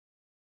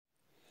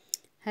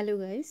Hello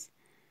guys,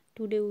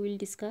 today we will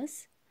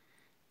discuss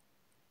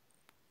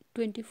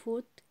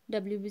 24th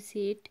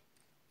WBC8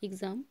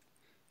 exam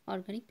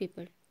organic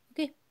paper.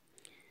 Okay,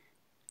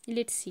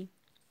 let's see.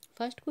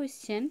 First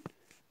question,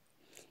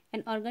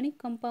 an organic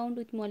compound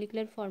with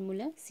molecular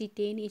formula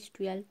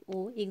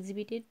C10H12O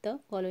exhibited the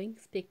following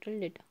spectral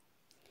data.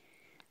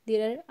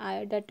 There are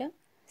IR data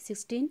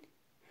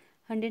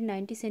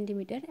 1690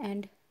 centimeter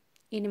and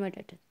NMR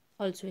data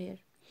also here.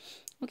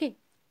 Okay,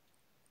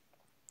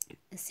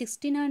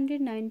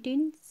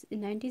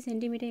 1690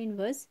 centimeter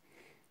inverse,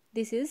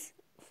 this is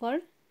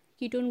for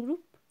ketone group,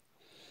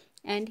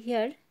 and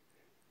here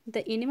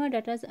the NMR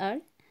data are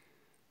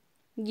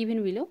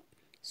given below.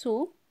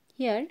 So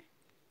here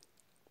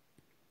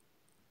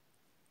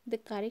the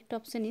correct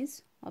option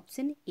is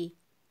option A.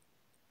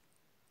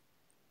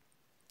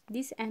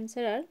 This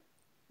answer are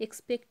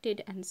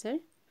expected answer.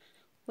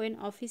 When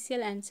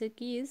official answer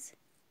key is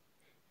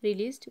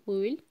released, we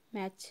will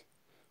match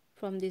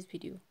from this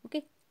video.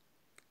 Okay,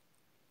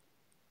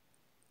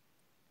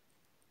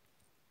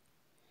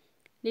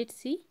 let's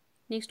see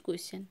next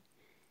question.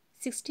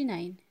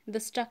 69. The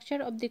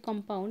structure of the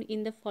compound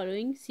in the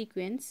following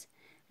sequence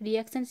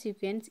reaction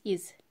sequence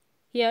is.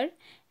 Here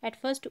at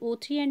first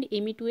O3 and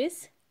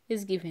Me2S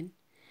is given.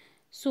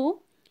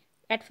 So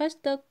at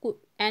first the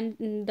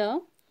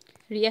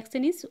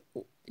reaction is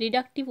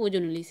reductive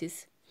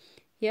ozonolysis.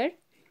 Here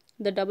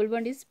the double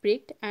bond is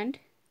breaked and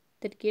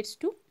that gets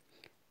to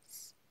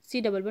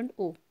C double bond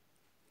O.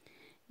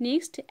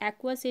 Next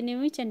aqueous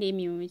NaOH and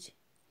MEOH.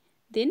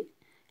 Then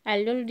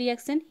aldol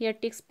reaction here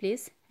takes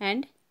place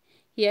and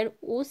here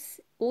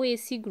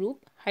OAC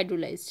group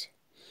hydrolyzed.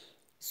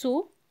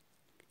 So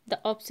the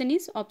option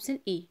is option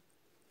A.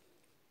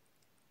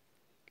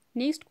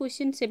 Next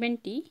question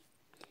 70.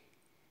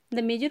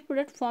 The major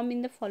product formed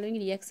in the following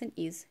reaction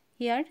is.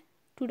 Here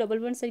two double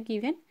bonds are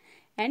given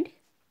and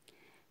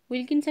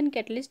Wilkinson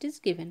catalyst is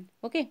given.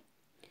 Okay,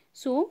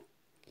 so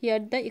here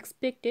the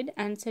expected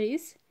answer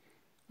is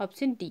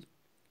option D.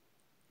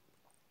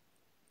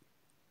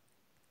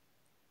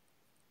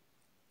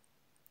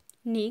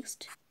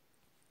 Next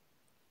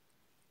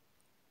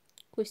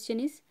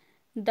question is,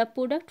 the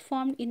product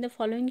formed in the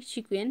following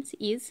sequence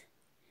is.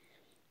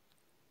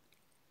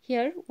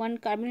 Here one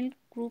carbonyl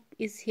group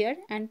is here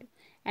and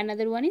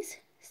another one is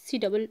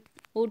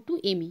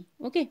COO2Me.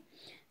 Okay,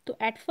 so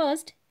at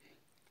first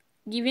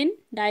given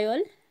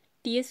diol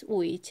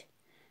TSOH,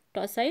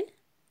 tosyl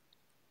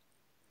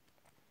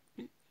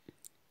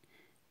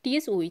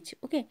TSOH.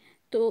 Okay,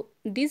 so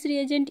this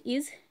reagent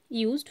is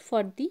used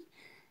for the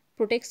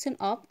protection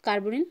of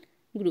carbonyl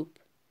group.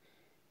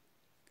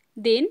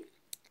 Then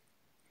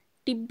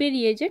Tibbe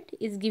reagent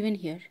is given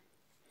here.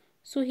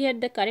 So here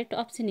the correct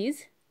option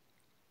is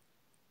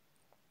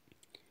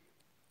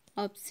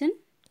option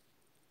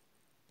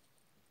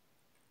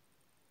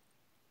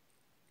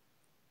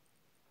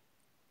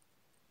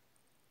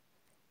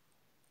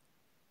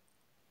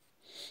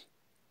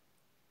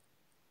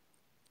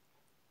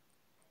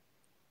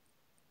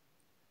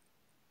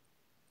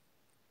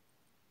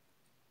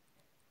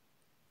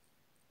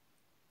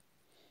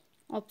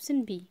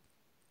option B.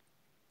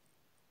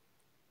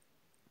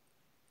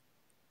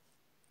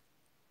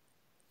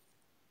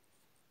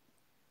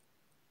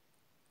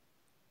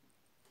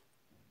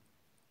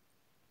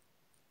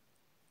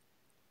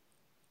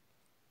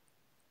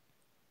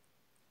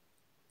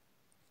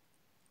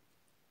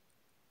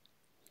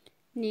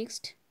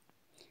 Next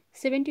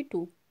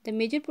 72. The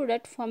major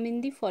product formed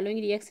in the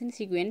following reaction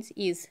sequence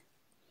is.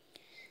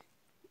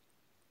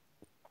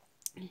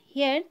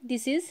 Here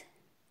this is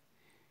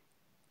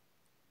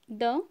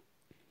the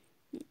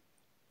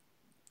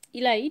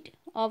ylide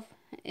of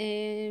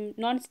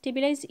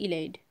non-stabilized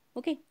ylide.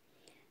 Okay,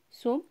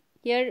 so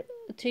here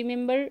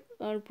 3-member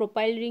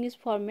propyl ring is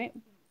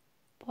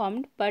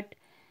formed, but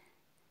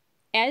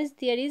as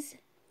there is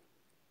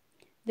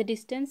the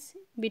distance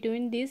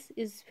between this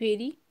is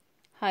very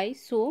high,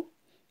 so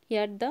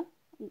here the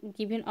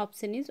given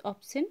option is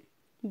option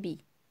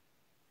B.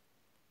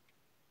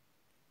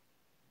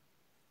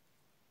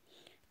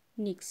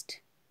 Next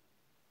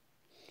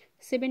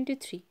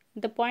 73.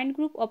 The point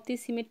group of the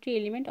symmetry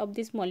element of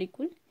this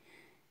molecule.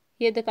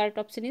 Here the correct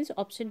option is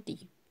option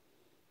D.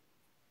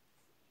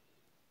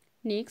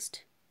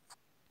 Next,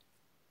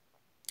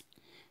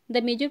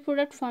 the major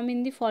product formed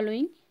in the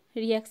following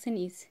reaction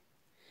is.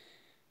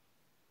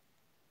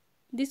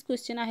 This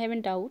question I have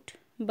a doubt,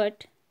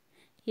 but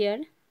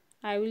here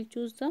I will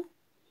choose the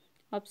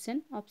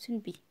option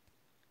B.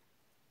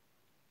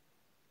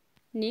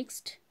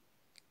 Next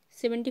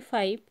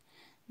 75.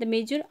 The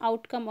major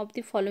outcome of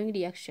the following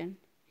reaction.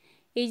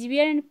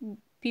 HBr and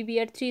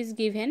PBr3 is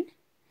given.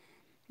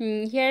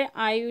 Here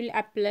I will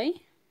apply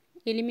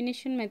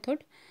elimination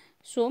method.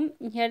 So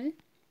here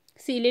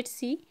let's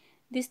see,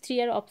 these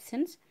three are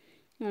options.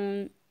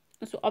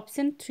 So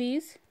option 3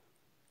 is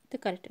the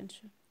correct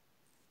answer.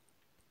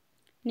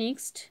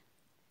 Next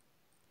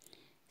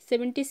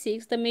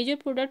 76. The major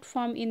product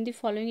formed in the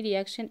following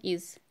reaction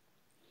is.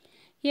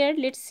 Here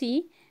let's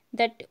see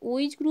that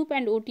OH group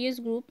and OTS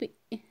group,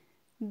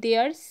 they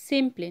are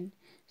same plane.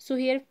 So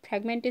here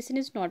fragmentation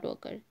is not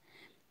occur.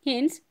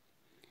 Hence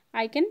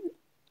I can,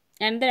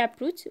 another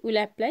approach will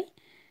apply.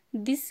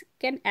 This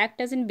can act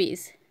as a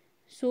base.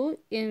 So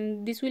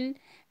this will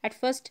at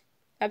first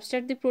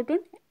abstract the proton,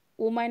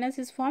 O minus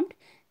is formed,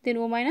 then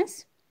O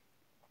minus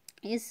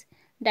is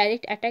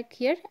direct attack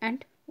here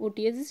and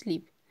OTS is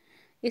leave.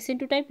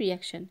 SN2 type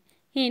reaction.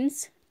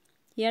 Hence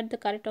here the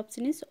correct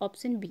option is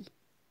option B.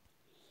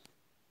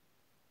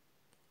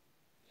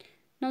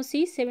 Now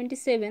see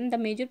 77, the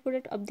major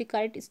product of the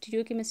correct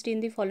stereochemistry in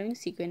the following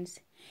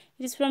sequence.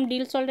 It is from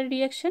Diels-Alder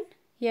reaction.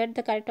 Here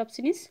the correct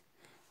option is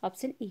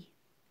option E.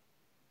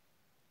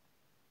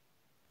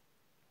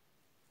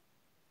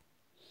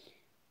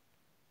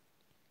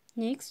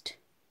 Next,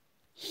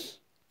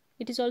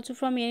 it is also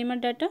from NMR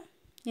data,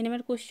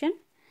 NMR question.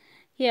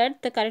 Here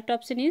the correct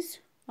option is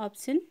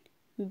option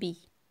B.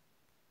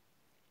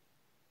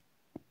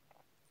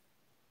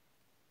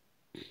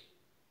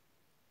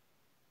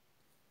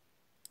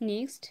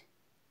 Next,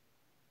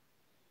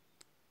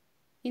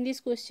 in this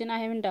question I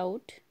have a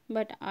doubt,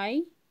 but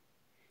I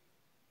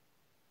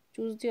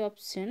choose the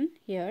option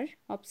here,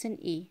 option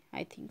A,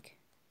 I think.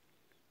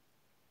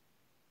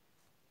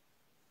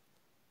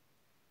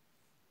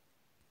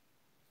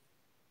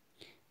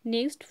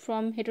 Next,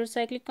 from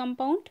heterocyclic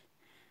compound,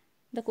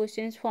 the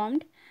question is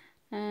formed,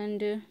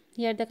 and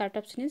here the correct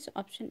option is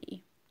option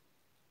A.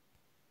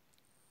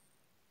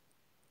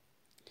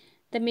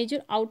 The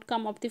major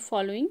outcome of the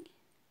following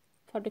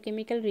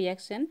photochemical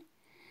reaction.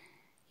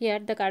 Here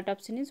the correct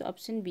option is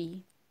option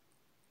B.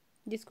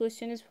 This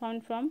question is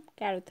found from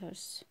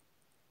Carothers.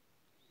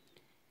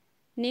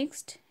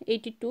 Next,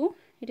 82,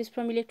 it is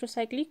from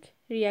electrocyclic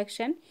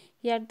reaction.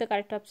 Here the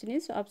correct option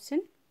is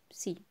option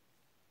C.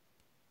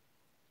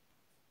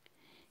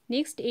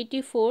 Next,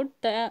 84,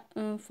 the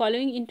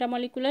following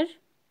intermolecular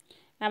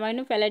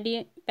amino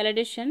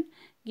palladation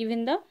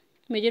given the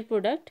major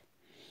product.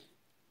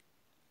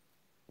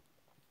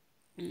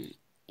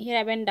 Here I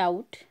have a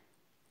doubt,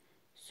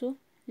 so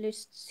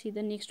let's see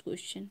the next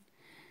question.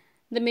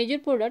 The major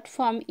product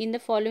formed in the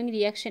following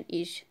reaction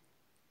is.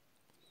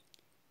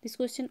 This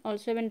question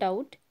also have a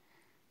doubt,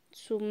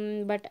 so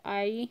but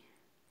I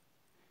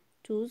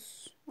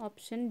choose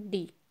option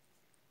D.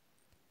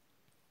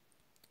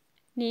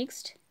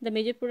 Next, the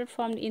major product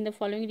formed in the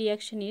following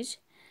reaction is.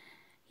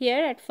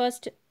 Here at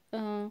first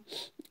this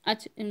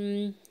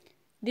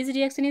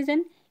reaction is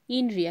an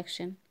in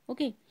reaction.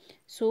 Okay,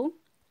 so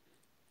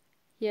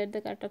here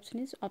the correct option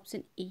is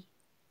option E.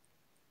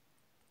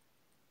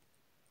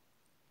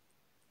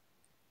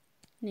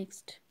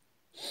 Next,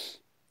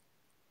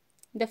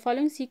 the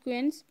following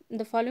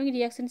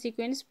reaction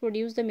sequence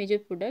produce the major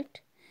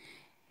product.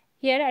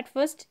 Here at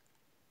first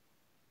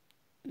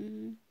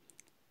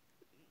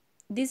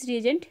this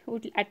reagent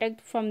would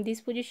attack from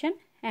this position,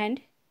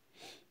 and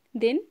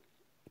then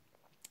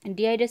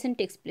dehydration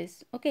takes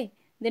place. Okay,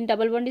 then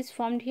double bond is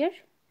formed here,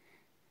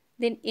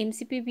 then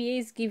MCPBA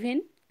is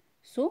given,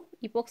 so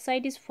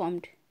epoxide is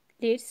formed.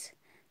 The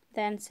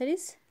answer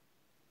is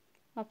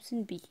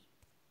option B.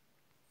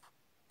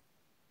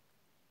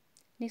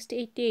 Next,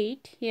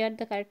 88, here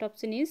the correct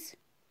option is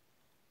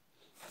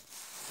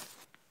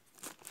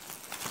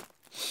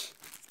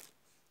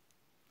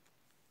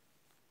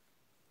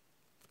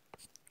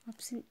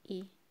option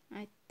A,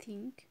 I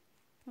think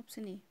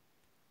option A.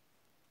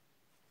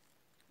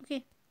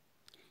 Okay,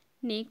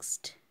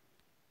 next,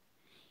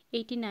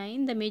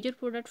 89, the major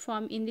product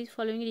formed in this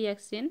following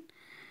reaction.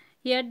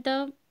 Here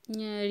the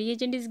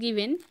reagent is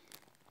given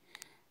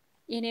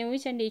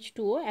NaOH and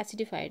H2O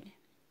acidified.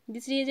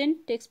 This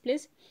reagent takes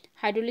place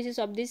hydrolysis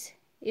of this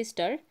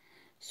ester,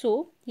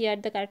 so here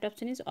the correct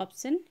option is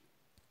option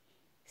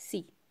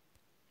C.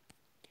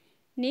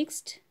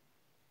 Next,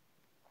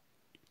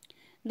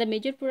 the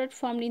major product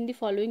formed in the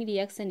following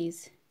reaction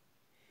is.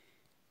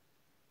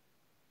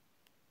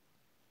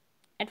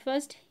 At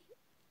first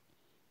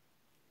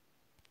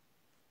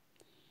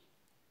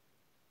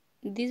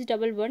this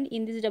double bond,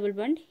 in this double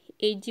bond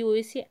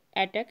HgOH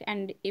attack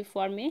and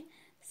form a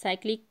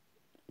cyclic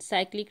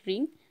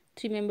ring,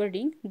 3-member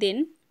ring,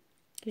 then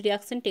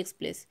reaction takes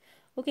place.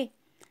 Okay,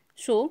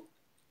 so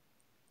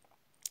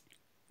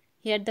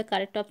here the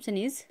correct option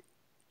is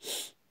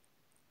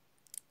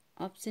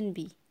option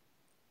B.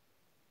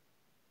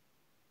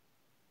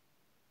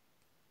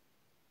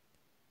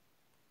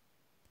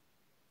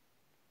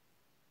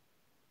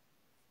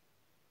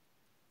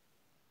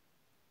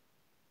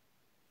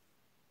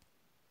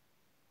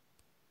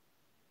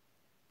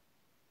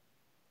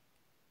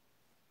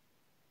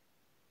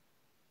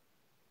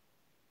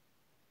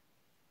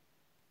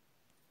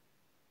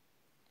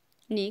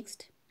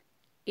 Next,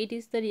 it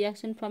is the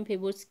reaction from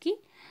Favorsky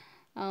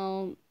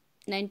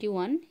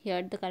 91.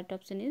 Here the correct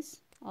option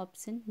is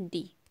option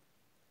D.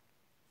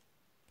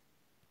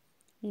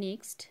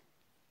 Next,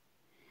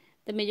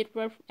 the major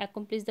product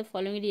accomplishes the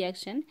following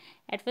reaction.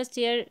 At first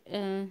here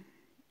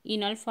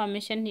enol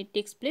formation it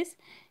takes place,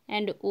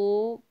 and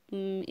O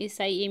is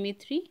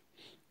IME3.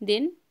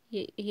 Then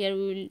here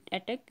we will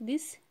attack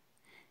this,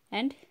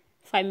 and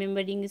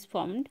 5-member ring is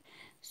formed.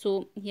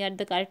 So here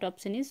the correct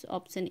option is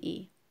option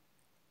A.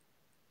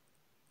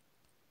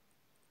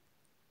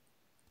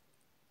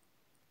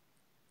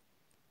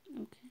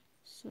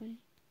 sorry.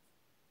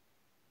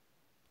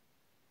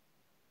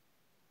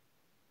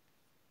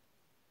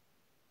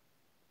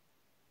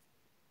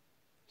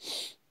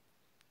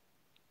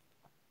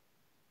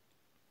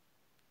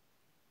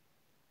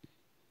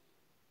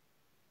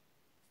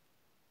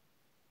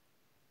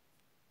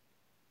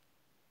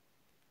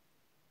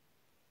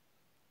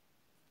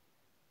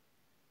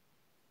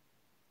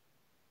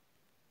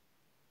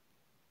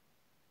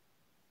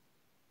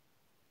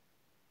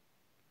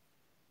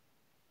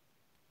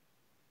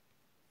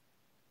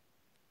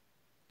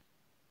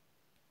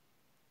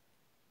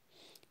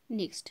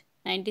 Next,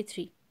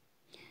 93.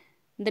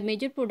 The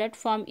major product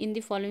formed in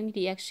the following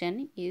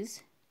reaction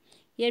is,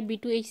 here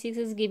B2H6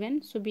 is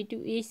given, so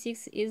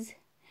B2H6 is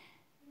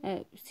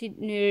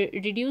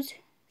reduced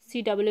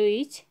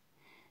COOH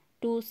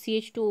to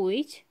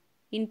CH2OH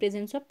in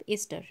presence of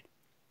ester.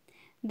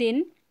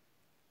 Then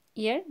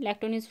here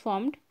lactone is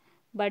formed,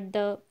 but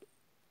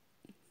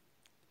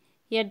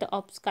here the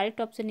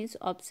correct option is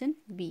option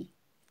B.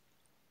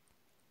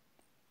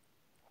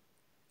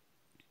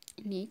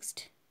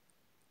 Next,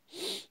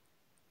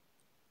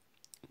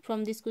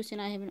 from this question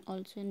I have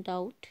also in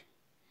doubt.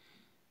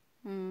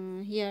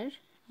 Here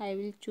I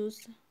will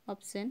choose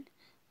option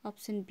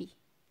B.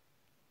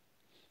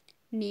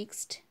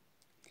 Next,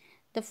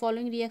 the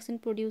following reaction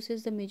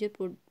produces the major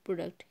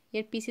product.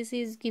 Here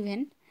PCC is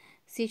given,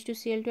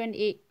 CH2Cl2 and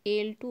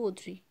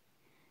Al2O3.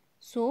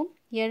 So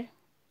here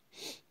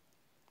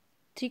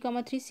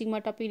 3,3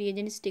 sigma topic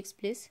reagent takes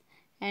place,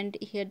 and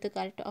here the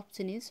correct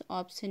option is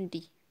option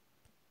D.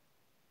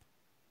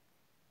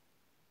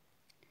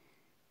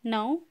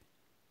 Now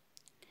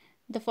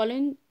the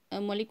following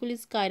molecule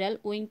is chiral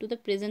owing to the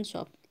presence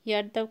of,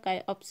 here the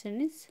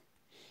option is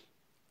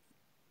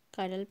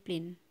chiral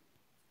plane.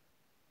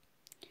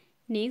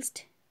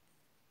 Next,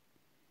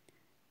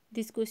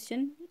 this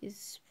question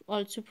is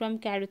also from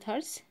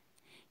Carothers.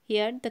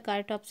 Here the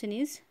correct option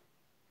is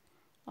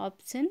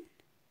option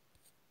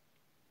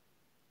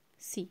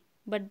C,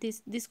 but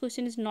this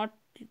question is not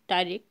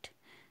direct.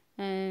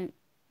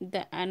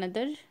 The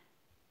another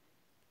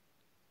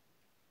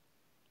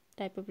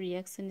type of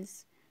reaction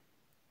is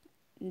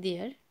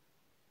there.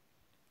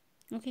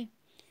 Okay,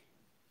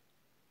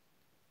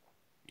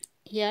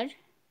 here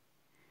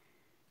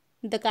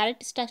the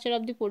correct structure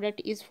of the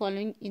product is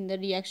following in the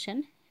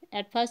reaction.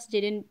 At first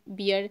Zn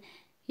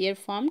here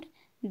formed,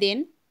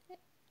 then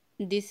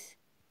this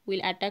will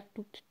attack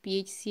to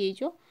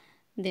PHCHO,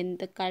 then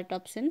the correct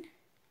option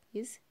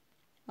is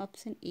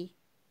option A.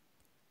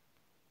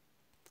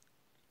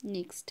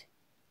 Next,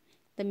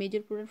 the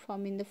major product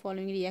formed in the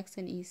following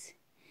reaction is,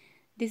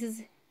 this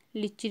is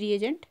Litchi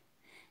reagent,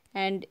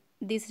 and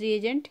this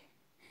reagent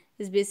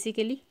is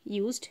basically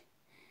used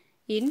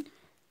in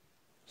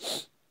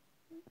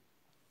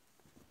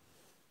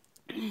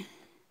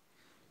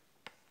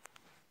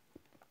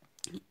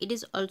it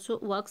is also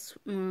works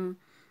in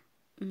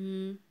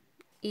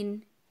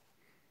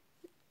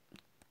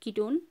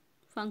ketone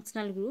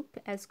functional group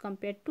as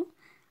compared to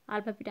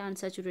alpha beta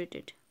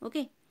unsaturated.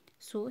 Okay,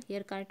 so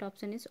here correct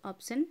option is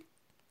option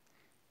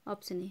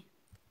A.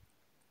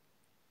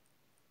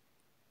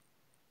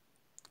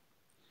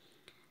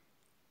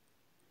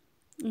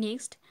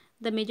 Next,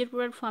 the major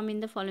product formed in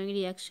the following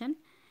reaction.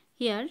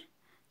 Here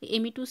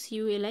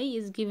Me2CuLi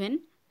is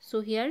given,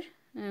 so here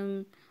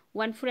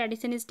 1,4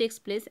 addition is takes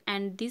place,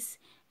 and this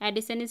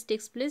addition is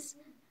takes place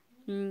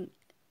from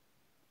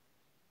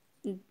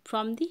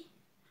the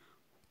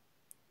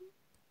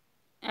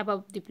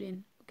above the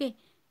plane. Okay,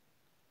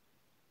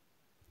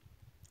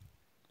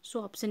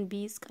 so option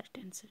B is correct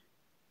answer.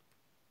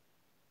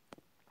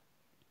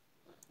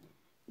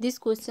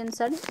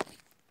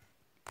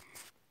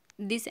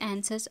 These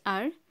answers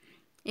are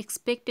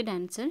expected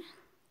answer.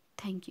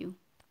 Thank you.